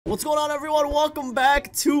What's going on, everyone? Welcome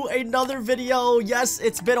back to another video. Yes,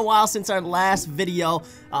 it's been a while since our last video.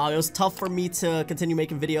 It was tough for me to continue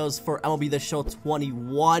making videos for MLB The Show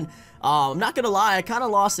 21. I'm not gonna lie, I kind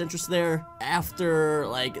of lost interest there after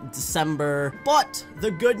like December, but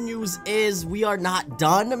the good news is we are not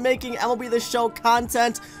done making MLB The Show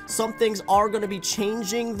content. Some things are going to be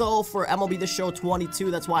changing though for MLB The Show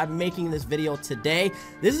 22. That's why I'm making this video today.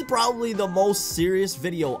 This is probably the most serious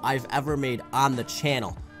video I've ever made on the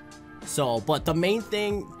channel. But the main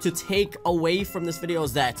thing to take away from this video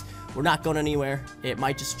is that we're not going anywhere. It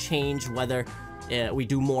might just change whether we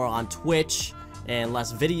do more on Twitch and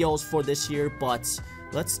less videos for this year, but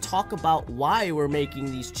let's talk about why we're making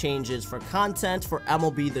these changes for content for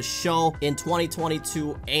MLB The Show in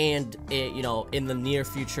 2022 and, you know, in the near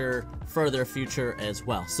future, further future as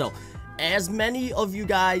well. So, as many of you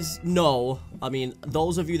guys know, I mean,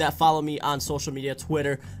 those of you that follow me on social media,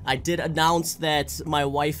 Twitter, I did announce that my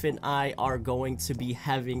wife and I are going to be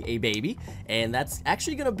having a baby, and that's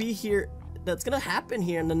actually going to be here, that's going to happen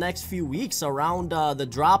here in the next few weeks around the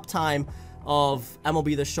drop time of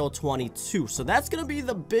MLB The Show 22. So that's going to be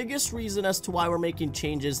the biggest reason as to why we're making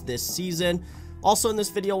changes this season. Also in this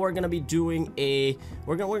video, we're going to be doing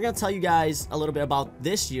we're going to tell you guys a little bit about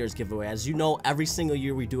this year's giveaway. As you know, every single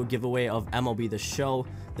year we do a giveaway of MLB The Show,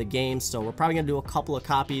 the game. So we're probably going to do a couple of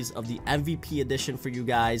copies of the MVP edition for you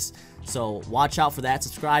guys. So watch out for that.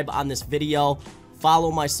 Subscribe on this video. Follow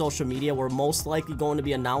my social media. We're most likely going to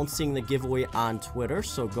be announcing the giveaway on Twitter.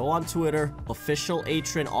 So go on Twitter, official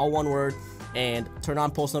Atrin, all one word, and turn on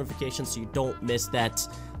post notifications so you don't miss that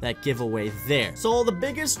giveaway there. So the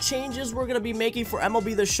biggest changes we're going to be making for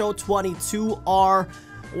MLB The Show 22 are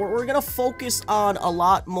we're going to focus on a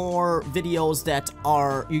lot more videos that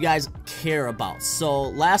you guys care about. So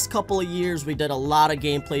last couple of years we did a lot of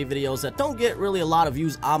gameplay videos that don't get really a lot of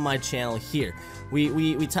views on my channel here.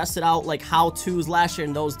 We tested out like how-tos last year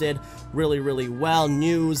and those did really well.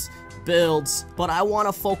 News, builds, but I want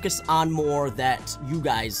to focus on more that you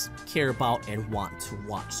guys care about and want to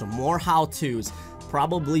watch. So more how-tos,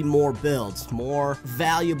 probably more builds, more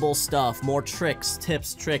valuable stuff, more tricks,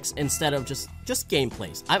 tips, tricks, instead of just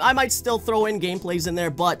gameplays. I might still throw in gameplays in there,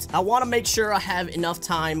 but I want to make sure I have enough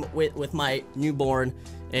time with my newborn.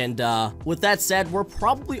 And with that said, we're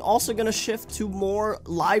probably also going to shift to more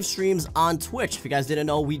live streams on Twitch. If you guys didn't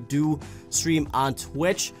know, we do stream on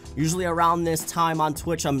Twitch. Usually around this time on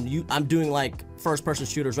Twitch, I'm doing like first-person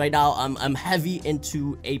shooters. Right now, I'm heavy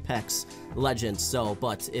into Apex Legends. So,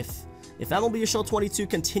 but if MLB The Show 22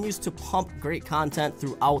 continues to pump great content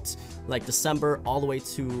throughout like December all the way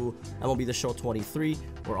to MLB The Show 23,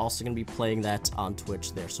 we're also going to be playing that on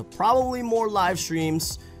Twitch there. So probably more live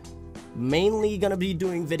streams. Mainly gonna be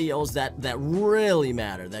doing videos that really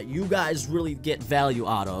matter, that you guys really get value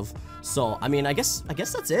out of. So I mean, I guess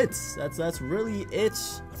that's it. That's really it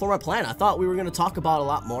for my plan. I thought we were gonna talk about a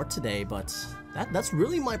lot more today, but that's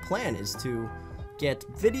really my plan, is to get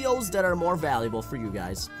videos that are more valuable for you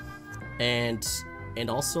guys, and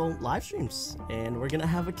also live streams. And we're gonna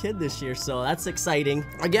have a kid this year, so that's exciting.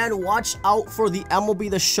 Again, watch out for the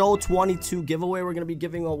MLB The Show 22 giveaway. We're gonna be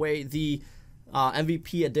giving away the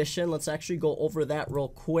MVP edition. Let's actually go over that real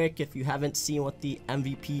quick. If you haven't seen what the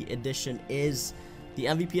MVP edition is, the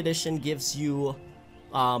MVP edition gives you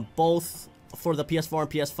both for the PS4 and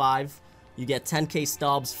PS5. You get 10K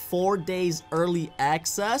stubs, 4 days early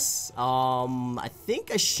access. I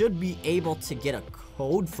think I should be able to get a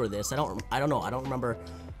code for this. I don't know. I don't remember.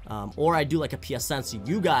 Or I do like a PSN so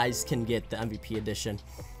you guys can get the MVP edition.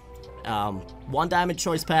 1 diamond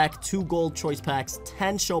choice pack, 2 gold choice packs,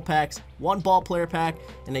 10 show packs, 1 ball player pack,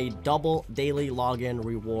 and a double daily login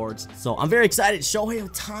rewards. So I'm very excited. Shohei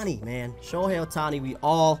Ohtani, man. Shohei Ohtani. We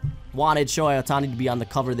all wanted Shohei Ohtani to be on the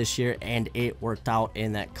cover this year, and it worked out.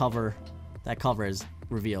 And that cover as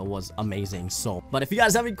reveal was amazing. So, but if you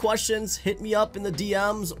guys have any questions, hit me up in the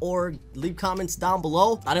DMs or leave comments down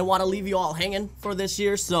below. I didn't want to leave you all hanging for this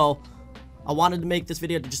year, so I wanted to make this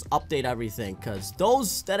video to just update everything, because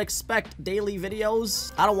those that expect daily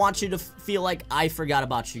videos, I don't want you to feel like I forgot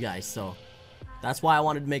about you guys. So that's why I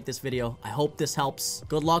wanted to make this video. I hope this helps.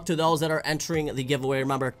 Good luck to those that are entering the giveaway.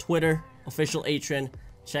 Remember, Twitter, official Atrin.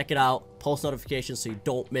 Check it out. Post notifications so you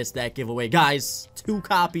don't miss that giveaway. Guys, 2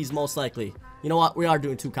 copies most likely. You know what? We are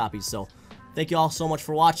doing 2 copies. So thank you all so much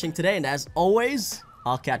for watching today. And as always,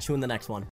 I'll catch you in the next one.